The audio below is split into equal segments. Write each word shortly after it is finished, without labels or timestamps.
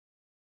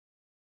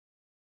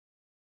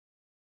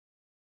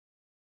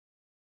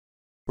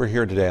We're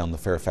here today on the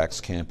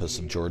Fairfax campus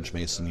of George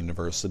Mason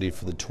University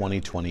for the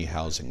 2020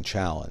 Housing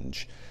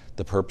Challenge.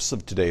 The purpose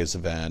of today's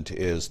event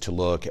is to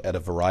look at a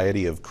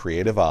variety of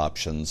creative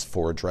options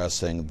for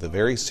addressing the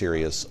very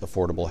serious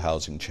affordable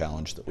housing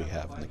challenge that we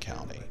have in the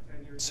county.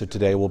 So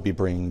today we'll be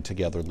bringing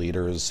together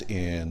leaders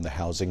in the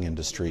housing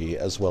industry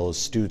as well as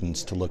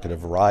students to look at a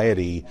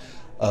variety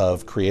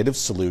of creative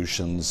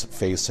solutions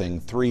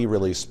facing three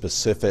really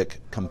specific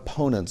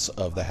components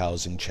of the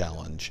housing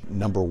challenge.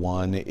 Number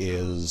one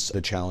is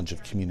the challenge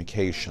of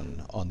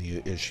communication on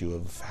the issue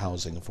of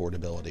housing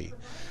affordability.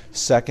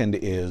 Second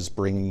is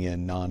bringing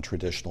in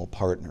non-traditional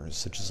partners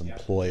such as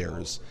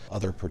employers,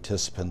 other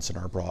participants in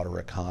our broader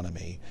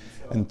economy.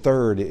 And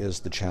third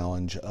is the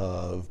challenge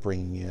of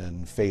bringing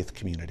in faith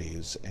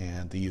communities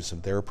and the use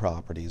of their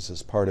properties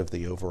as part of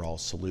the overall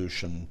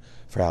solution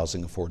for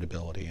housing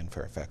affordability in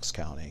Fairfax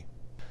County.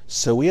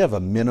 So we have a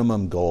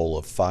minimum goal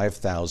of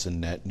 5,000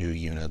 net new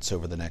units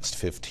over the next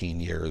 15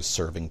 years,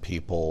 serving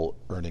people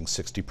earning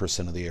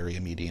 60% of the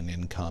area median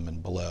income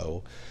and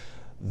below.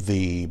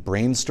 The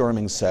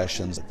brainstorming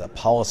sessions, the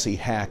policy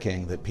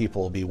hacking that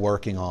people will be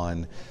working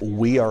on,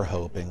 we are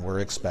hoping, we're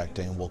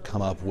expecting, will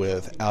come up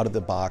with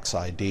out-of-the-box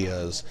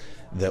ideas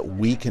that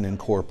we can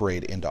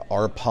incorporate into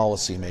our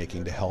policy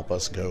making to help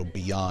us go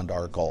beyond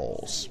our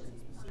goals.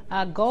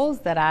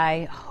 Goals that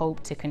I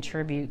hope to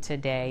contribute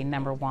today,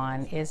 number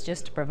one, is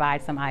just to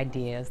provide some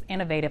ideas,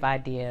 innovative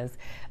ideas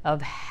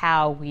of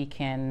how we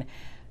can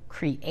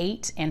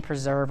create and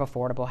preserve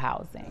affordable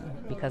housing,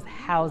 because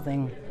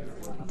housing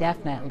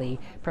definitely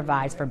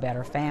provides for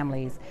better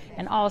families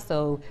and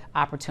also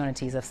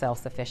opportunities of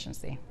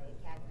self-sufficiency.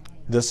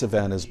 This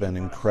event has been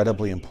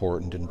incredibly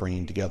important in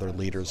bringing together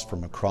leaders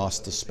from across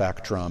the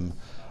spectrum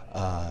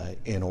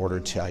in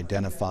order to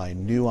identify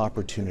new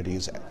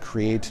opportunities,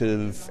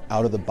 creative,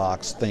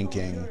 out-of-the-box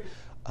thinking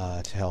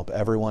to help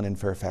everyone in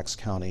Fairfax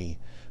County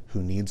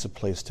who needs a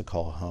place to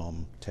call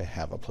home to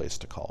have a place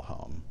to call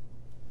home.